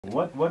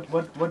What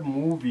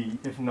movie,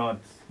 if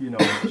not,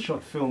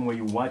 short film were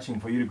you watching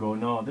for you to go,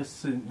 no,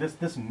 this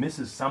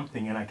misses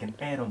something and I can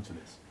add on to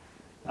this?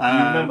 Do you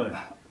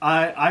remember?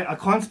 I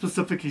can't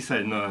specifically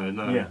say no.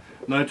 Yeah.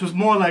 No, it was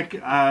more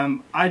like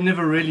I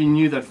never really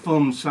knew that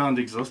film sound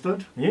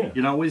existed. Yeah.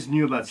 I always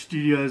knew about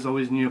studios,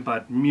 always knew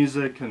about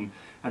music and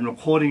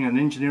recording and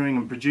engineering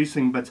and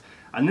producing, but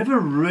I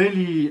never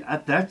really,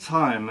 at that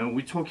time, and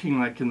we're talking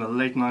like in the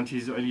late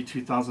 90s, early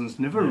 2000s,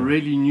 never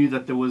really knew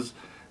that there was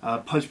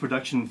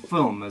post-production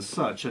film as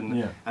such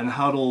and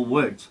how it all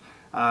worked.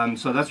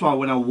 So that's why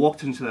when I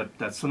walked into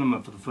that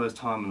cinema for the first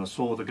time and I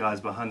saw the guys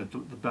behind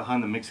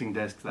the mixing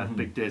desk, that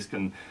big desk,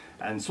 and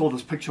saw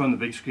this picture on the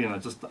big screen, I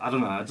just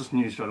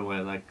knew straight away,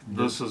 like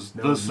this is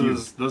it. This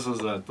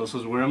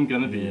is where I'm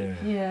gonna be.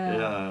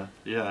 Yeah.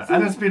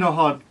 And it's been a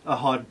hard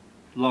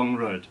long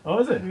road. Oh,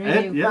 is it?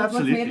 Really? Yeah,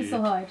 absolutely. What made it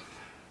so hard?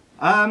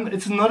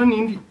 It's not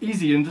an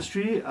easy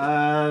industry.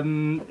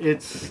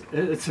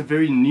 It's a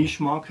very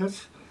niche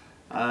market.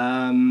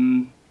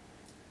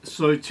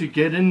 So to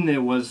get in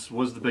there was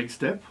the big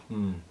step.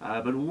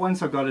 But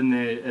once I got in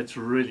there, it's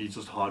really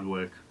just hard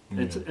work.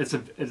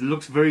 It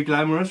looks very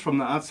glamorous from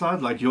the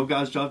outside, like your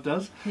guys' job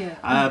does.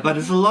 Yeah. But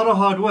it's a lot of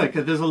hard work.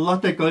 There's a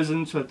lot that goes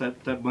into it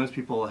that most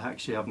people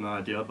actually have no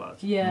idea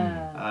about.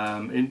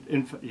 Yeah.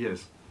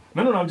 Yes.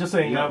 No, I'm just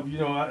saying,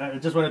 I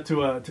just wanted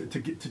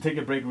to take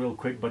a break real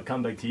quick, but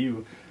come back to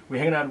you. We're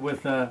hanging out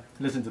with,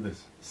 listen to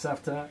this,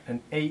 SAFTA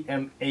and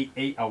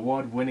AMAA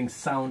award-winning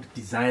sound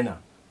designer,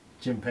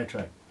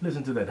 Petrak.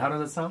 Listen to that. How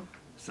does that sound?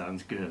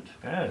 Sounds good.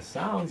 Yeah,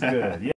 sounds good. Yeah.